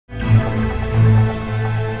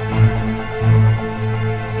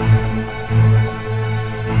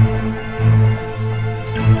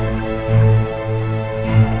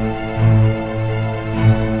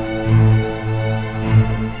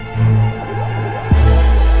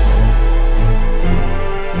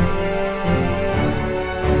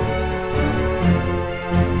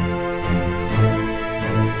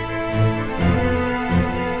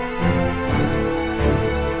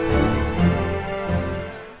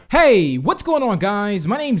Hey, what's going on, guys?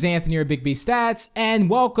 My name's Anthony or Big B Stats, and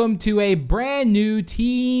welcome to a brand new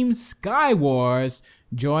team, SkyWars.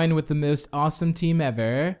 Join with the most awesome team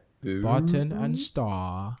ever, Button and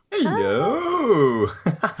Star. Hello.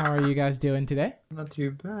 How are you guys doing today? Not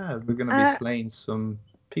too bad. We're gonna be slaying some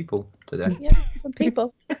people today. Yeah, some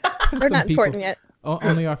people. They're not important yet.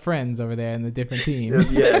 Only our friends over there in the different team.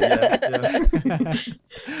 Yeah.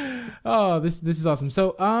 Oh, this is awesome.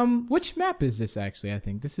 So, which map is this actually? I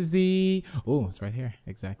think this is the. Oh, it's right here.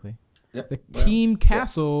 Exactly. Yep. The Team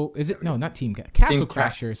Castle. Is it? No, not Team Castle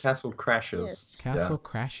Crashers. Castle Crashers. Yes. Castle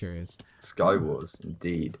Crashers. SkyWars,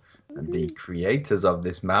 indeed. And the creators of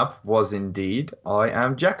this map was indeed I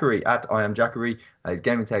Am Jackery at I Am Jackery. His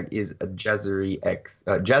gaming tag is Jazzer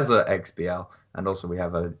XBL. And also we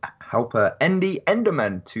have a helper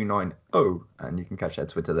Enderman290, and you can catch that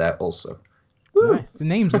Twitter there also. Nice. The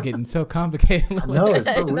names are getting so complicated. I know, it's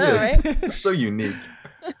so weird. Right? It's so unique.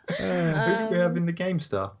 Who do we have in the game,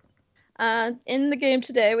 Star? In the game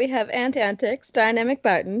today, we have Antics, Dynamic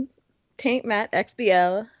Barton, Taint Matt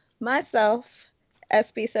XBL, myself,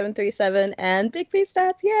 SB737, and Big B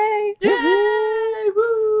Stats. Yay! Yay!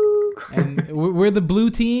 Woo! And we're the blue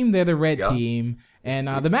team. They're the red team. And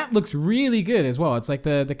the map looks really good as well. It's like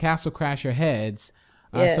the Castle Crasher heads.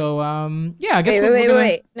 So yeah, I guess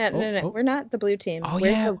wait. No. We're not the blue team. Oh,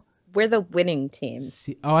 we're the winning team.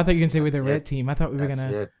 Oh, I thought you were gonna say we're the red team. I thought we were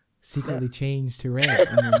gonna secretly change to red.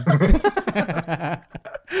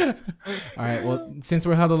 All right. Well, since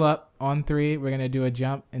we're huddled up on 3, we're gonna do a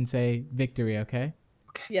jump and say victory. Okay.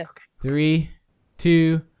 Yes. 3,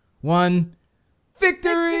 2, 1.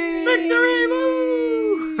 Victory! Victory!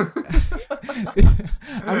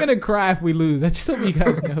 I'm gonna cry if we lose. I just hope you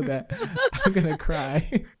guys know that. I'm gonna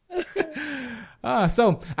cry.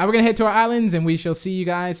 So we're gonna head to our islands, and we shall see you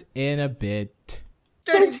guys in a bit.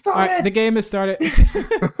 All right, the game has started.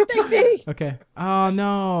 Okay. Oh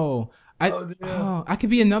no. I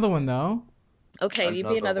could be another one though. Okay, you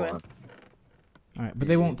be another one. All right, but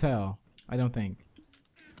they won't tell. I don't think.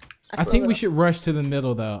 I think we should rush to the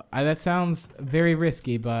middle though. That sounds very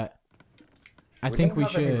risky, but I think we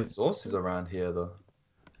should. We don't have any resources around here though.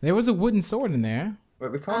 There was a wooden sword in there.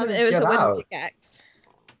 Wait, we can't it was get a wooden out. pickaxe.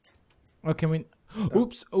 Oh, can we?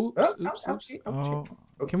 Oops. Oh,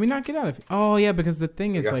 can we not get out of? Oh yeah, because the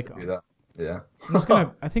thing is like. Yeah.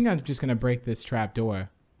 I think I'm just gonna break this trap door.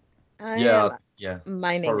 Yeah.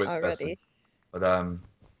 Mining already. But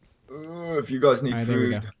if you guys need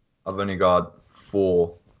food, I've only got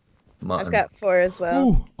 4 mutton. I've got 4 as well.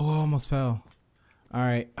 Ooh, almost fell. All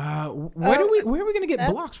right. Where are we gonna get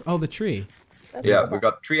blocks from? Oh, the tree. Yeah, we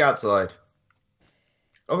got tree outside.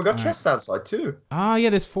 Oh, we got chests outside too. Ah, yeah.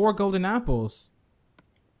 There's 4 golden apples.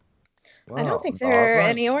 Wow, I don't think there are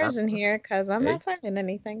any ores in here because I'm not finding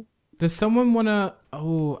anything. Does someone wanna?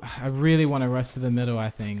 Oh, I really want to rush to the middle. I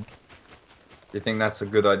think. You think that's a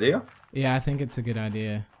good idea? Yeah, I think it's a good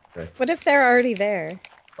idea. Okay. What if they're already there?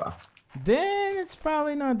 Wow. Then it's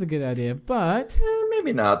probably not the good idea, but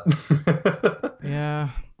maybe not. yeah.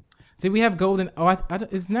 See, we have golden. Oh,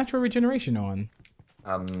 is natural regeneration on?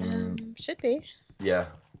 Should be. Yeah,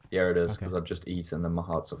 it is because I've just eaten and my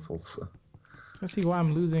hearts are full. So. Let's see why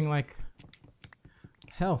I'm losing like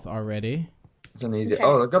health already. It's an easy. Okay.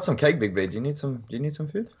 Oh, I got some cake, Big B. Do you need some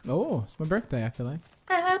food? Oh, it's my birthday. I feel like.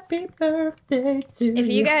 Happy birthday to you. If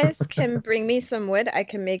you guys can bring me some wood, I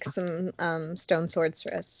can make some stone swords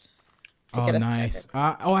for us. Oh, nice.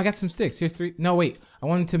 I got some sticks. Here's 3. No, wait. I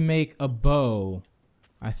wanted to make a bow.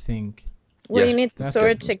 I think. Well, you need the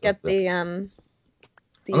sword to get the I'm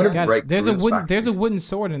gonna break. There's a wooden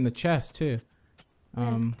sword in the chest too.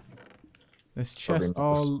 This chest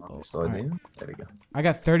all. Right. There we go. I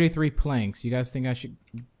got 33 planks. You guys think I should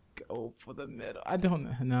go for the middle? I don't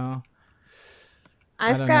know.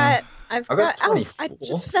 I've got. Oh, 24. I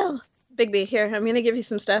just fell. Big B, here. I'm gonna give you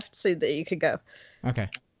some stuff so that you could go. Okay.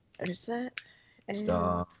 There's that. And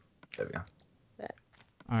there we go. That.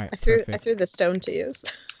 All right. I threw the stone to use.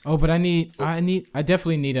 Oh, but I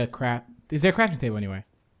definitely need a craft. Is there a crafting table anywhere?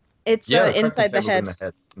 It's inside the head.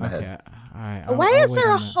 Okay. All right. Why is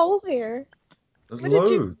there a hole here? There's what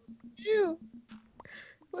loads. Did you do?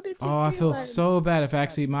 What did you do? Oh, I feel so bad if I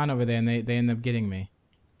actually mine over there and they end up getting me.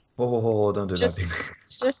 Oh, don't do that.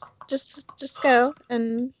 Just go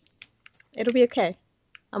and it'll be okay.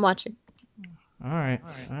 I'm watching. All right,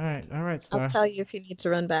 Star. I'll tell you if you need to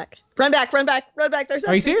run back. Run back! There's.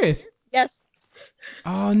 Are you serious? Yes.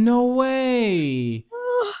 Oh no way!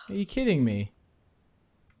 Are you kidding me?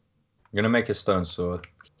 I'm gonna make a stone sword.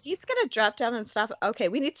 He's gonna drop down and stop. Okay,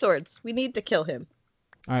 we need swords. We need to kill him.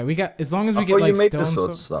 All right, we got as long as we get like you made stone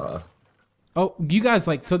the sword. sword. Oh, you guys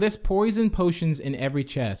like so? There's poison potions in every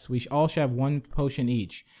chest. We all should have one potion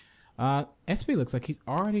each. SB looks like he's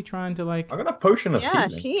already trying to like. I got a potion of Yeah,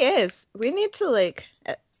 healing. he is. We need to like.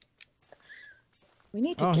 We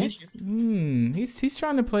need to Oh, get him. he's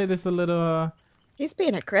trying to play this a little. He's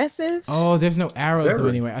being aggressive. Oh, there's no arrows though. Very.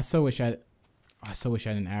 Anyway, I so wish I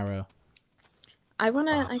had an arrow. I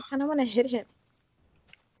kind of wanna hit him.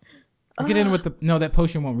 I'll get in with the. No, that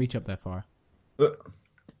potion won't reach up that far.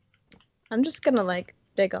 I'm just gonna like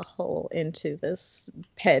dig a hole into this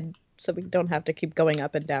head so we don't have to keep going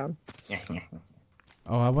up and down.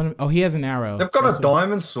 Oh, I want. Oh, he has an arrow. They've got That's a what-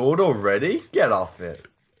 diamond sword already? Get off it.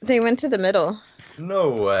 They went to the middle. No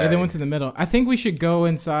way. Yeah, they went to the middle. I think we should go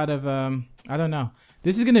inside of. I don't know.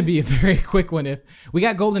 This is gonna be a very quick one. If we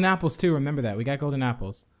got golden apples too, remember that we got golden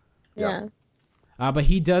apples. Yeah. But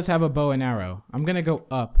he does have a bow and arrow. I'm gonna go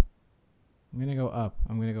up. I'm gonna go up.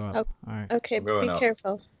 Oh, All right. Okay, I'm going be up.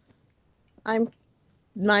 careful. I'm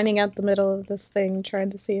mining out the middle of this thing, trying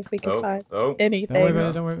to see if we can find Oh, anything. Don't worry about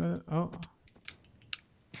it. Don't worry about it. Oh,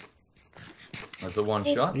 that's a one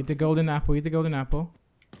shot. eat the golden apple. Eat the golden apple.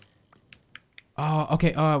 Oh, okay.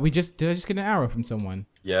 Did I just get an arrow from someone?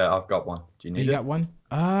 Yeah, I've got one. Do you need You it? got one?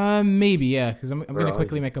 Maybe yeah. Cause I'm Where gonna are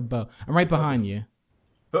quickly you? make a bow. I'm right behind you.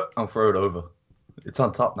 I'll throw it over. It's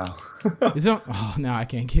on top now. Is it? Oh, no, I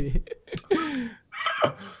can't get it.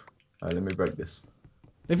 Alright, let me break this.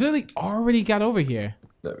 They've literally already got over here.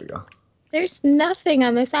 There we go. There's nothing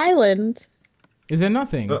on this island. Is there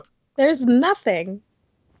nothing? There's nothing.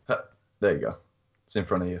 There you go. It's in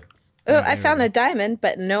front of you. Oh, Alright, I here found we a diamond,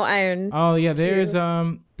 but no iron. Oh yeah, there's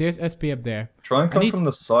SP up there. Try and come need from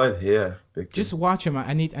the side here, Big Just G. watch him. I'm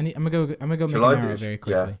gonna go make an Shall I do arrow this? very Yeah.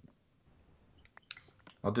 quickly.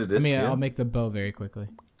 I'll do this. I'll make the bow very quickly.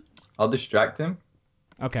 I'll distract him.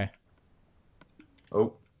 Okay.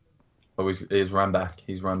 Oh, he's run back.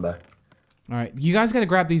 He's run back. All right. You guys gotta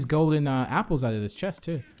grab these golden apples out of this chest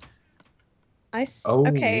too.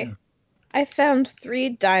 Okay. yeah. I found 3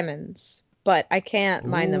 diamonds, but I can't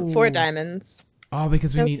mine them. 4 Ooh. diamonds. Oh,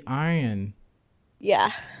 because we Nope. need iron.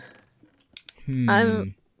 Yeah, Hmm.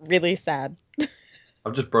 I'm really sad.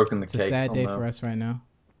 I've just broken the It's a cake. sad on day there. for us right now.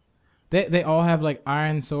 They all have like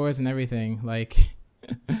iron swords and everything. Like,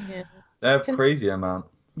 Yeah. They have crazy amount.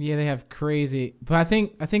 yeah, they have crazy. But I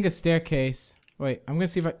think a staircase. Wait, I'm gonna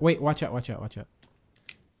see if I wait. Watch out!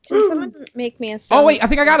 Can someone make me a Oh stone? wait, I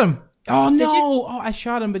think I got him. Oh Did no! you? Oh, I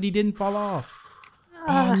shot him, but he didn't fall off. Oh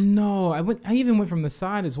Ah, no! I even went from the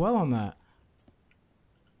side as well on that.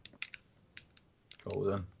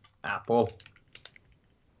 Golden apple.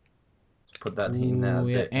 Let's put that in there. Ooh,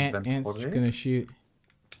 yeah, Ant's gonna shoot.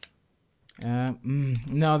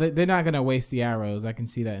 No, they're not gonna waste the arrows. I can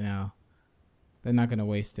see that now. They're not gonna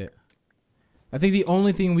waste it. I think the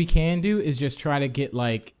only thing we can do is just try to get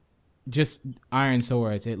like, just iron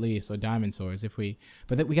swords at least, or diamond swords if we.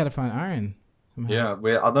 But we gotta find iron somehow.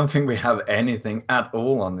 Yeah, I don't think we have anything at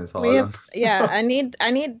all on this we island. have, yeah, I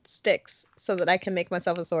need sticks so that I can make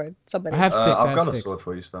myself a sword. Somebody. I have sticks. I I've have got sticks. a sword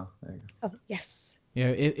for you, Star. There you go. Oh yes. Yeah,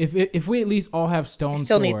 if we at least all have stone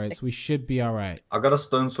still need swords, sticks. we should be all right. I got a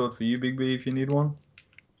stone sword for you, Big B, if you need one.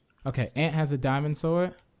 Okay, Ant has a diamond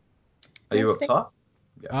sword. Are you up Sticks? top?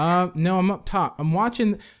 No, I'm up top. I'm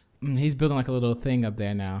watching. He's building like a little thing up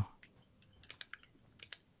there now.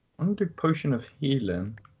 I'm gonna do potion of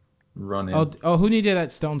healing. Running. Oh, who needed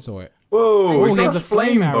that stone sword? Whoa! Oh, He's he got has a a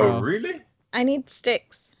flame flame bow. arrow. Really? I need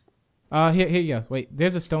sticks. Here you go. Wait,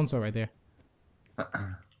 there's a stone sword right there.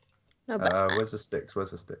 No, but Where's the sticks?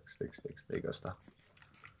 Where's the sticks? Sticks. There you go, Star.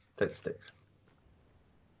 Take the sticks.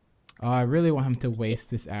 Oh, I really want him to waste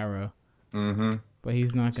this arrow, Mm-hmm. but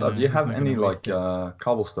he's not So gonna. do you he's have not any gonna like waste it.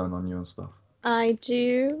 cobblestone on you and stuff? I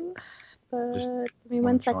do. But Just give me Wanna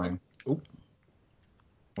one try second. and- Oop.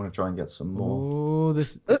 Want to try and get some more? Oh,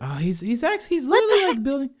 this. Oops. Oh, he's literally like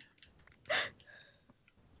building.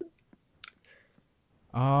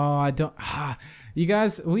 Oh, I don't. You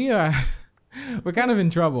guys, we're kind of in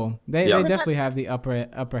trouble. They Yeah. definitely have the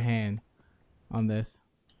upper hand on this.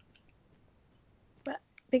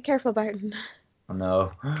 Be careful, Barton. I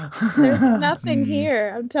know. There's nothing Hmm.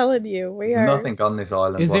 here. I'm telling you, we are. Nothing on this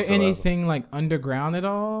island. Is there whatsoever. anything like underground at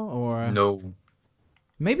all, or No.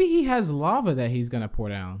 maybe he has lava that he's gonna pour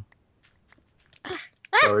down?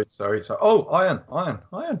 Sorry. Oh, iron.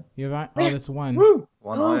 You have oh, Where? that's one. Woo!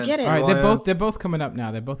 One Oh, iron. get it. two All right, iron, they're both coming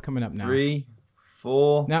up now. 3,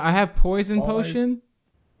 4. Now I have poison Five. potion.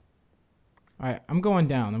 All right, I'm going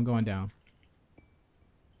down.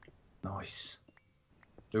 Nice.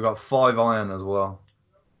 We've got 5 iron as well.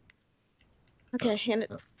 Okay, hand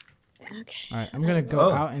it. Okay. All right, I'm gonna go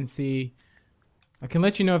Oh. out and see. I can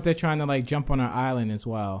let you know if they're trying to like jump on our island as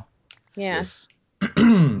well. Yeah. Yes.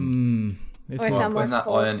 This Or is. how Putting that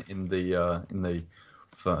coal. iron in the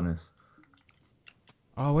furnace.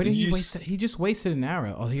 Oh, where did he You waste it? He just wasted an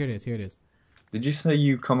arrow. Oh, here it is. Here it is. Did you say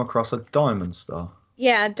you come across a diamond star?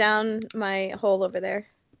 Yeah, down my hole over there.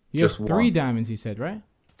 You Just have 3 one. diamonds, you said, right?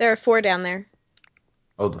 There are 4 down there.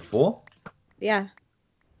 Oh, the 4? Yeah.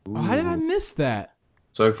 Oh, how did I Ooh. miss that?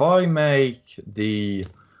 So if I make the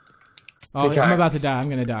Oh, I'm Pickaxe. about to die. I'm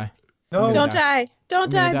gonna die. no, I'm Don't gonna die. die. Don't I'm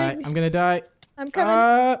die, gonna die. baby. I'm gonna die. I'm coming.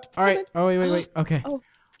 All right. Oh, wait. Okay. Oh.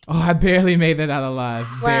 Oh, I barely made that out alive.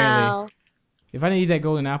 Barely. Wow. If I didn't eat that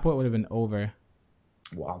golden apple, it would have been over.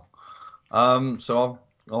 wow. So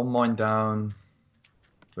I'll mine down.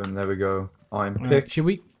 Boom, there we go. Iron All pick. right, should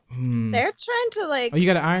we? They're trying to like. Oh, you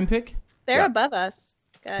got an iron pick? They're Yeah. above us,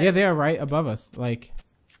 guys. Yeah, they are right above us. Like,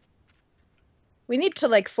 We need to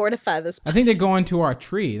like fortify this. I think they're going to our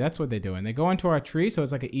tree. That's what they're doing. They're going to our tree, so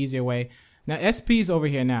it's like an easier way. Now, SP's over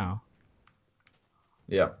here now.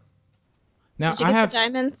 Yeah. Now, Did you I get have. the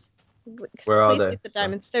diamonds? Where are Please they? get the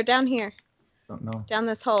diamonds. They're down here, Don't know. down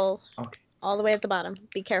this hole, Okay. all the way at the bottom.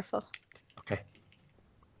 Be careful. Okay.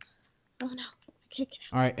 Oh no, I can't get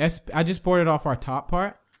All right, I just boarded off our top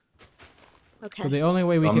part. out. Okay. So the only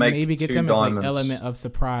way we I'll can make maybe get 2 them is like diamonds. element of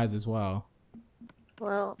surprise as well.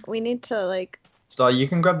 Well, we need to like. Star, you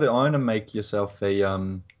can grab the iron and make yourself a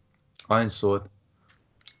iron sword,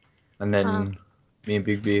 and then me and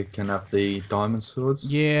Big B can have the diamond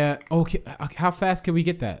swords. Yeah. Okay. How fast can we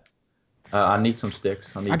get that? I need some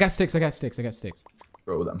sticks. I need I got sticks. I got sticks. to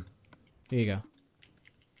grow them. Here you go.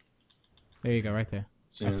 There you go, right there.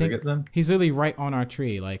 As soon I as I think get them. he's literally right on our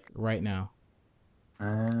tree, like right now.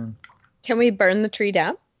 And Can we burn the tree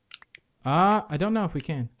down? I don't know if we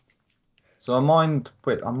can. so I mined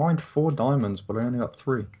 4 diamonds, but I only got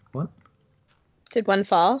 3. What? Did one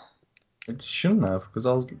fall? It shouldn't have, because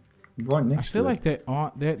I was right next I feel to like they're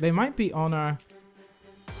on. They might be on our.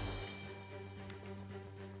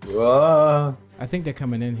 it. Whoa. I think they're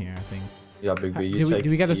coming in here. I think. Yeah, Big B, you Do take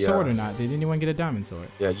we get a the, sword or not? Did anyone get a diamond sword?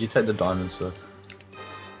 Yeah, you take the diamond sword.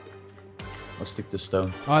 I'll stick the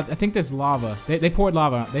stone. Oh, I think there's lava. They poured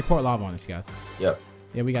lava. They poured lava on us, guys. Yep.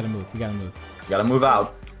 Yeah, we gotta move. We gotta move. You gotta move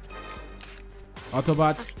out.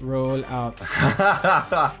 Autobots, roll out.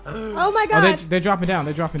 Oh my Oh, god! they're dropping down.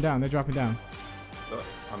 They're dropping down. They're dropping down.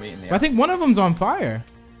 I'm eating But I think one of them's on fire.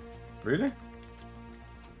 Really?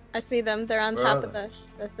 I see them. They're on Where top are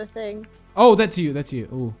of the thing. Oh, that's you. That's you.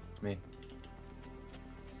 Ooh. It's me.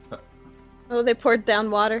 Oh, they poured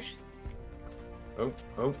down water.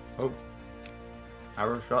 Oh.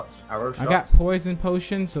 Arrow shots. I got poison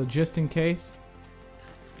potion, so just in case.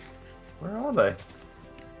 Where are they?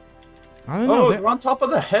 I don't know. Oh, they're on top of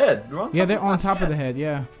the head. Yeah, they're on top of the head.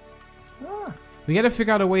 Yeah. Ah. We gotta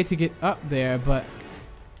figure out a way to get up there, but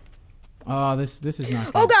oh, this is not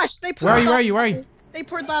good. Oh gosh, they poured. Where are you? lava Where are you? Where are on you? me. They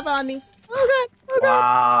poured lava on me. Oh god! Oh god!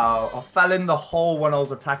 Wow, I fell in the hole when I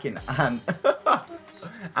was attacking Ant.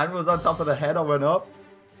 Ant was on top of the head, I went up.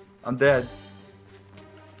 I'm dead.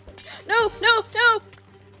 No!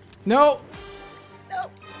 No.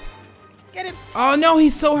 Get him! Oh no,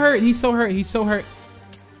 he's so hurt. He's so hurt. He's so hurt.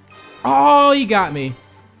 Oh, he got me.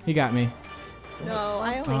 He got me. No,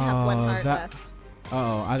 I only have one Oh, heart that- left.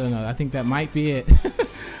 Oh, I don't know. I think that might be it.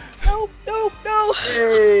 No!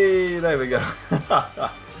 Hey, there we go.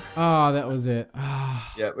 Oh, that was it.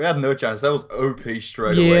 Ah. Yeah, we had no chance. That was OP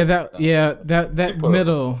straight away. Yeah, that People-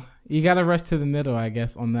 middle. You gotta rush to the middle, I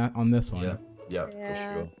guess, on this one. Yeah, Yeah. for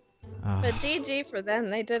sure. Ah. But GG for them.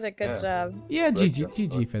 They did a good job. Yeah,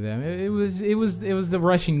 GG for them. It was the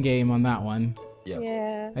rushing game on that one.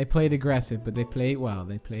 Yeah. They played aggressive, but they played well.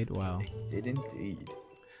 They played well. It indeed.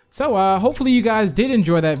 So hopefully you guys did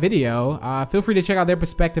enjoy that video. Feel free to check out their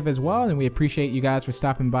perspective as well, and we appreciate you guys for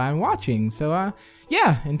stopping by and watching. So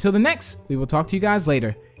yeah, until the next, we will talk to you guys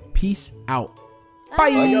later. Peace out. Bye.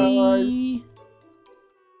 Bye, guys.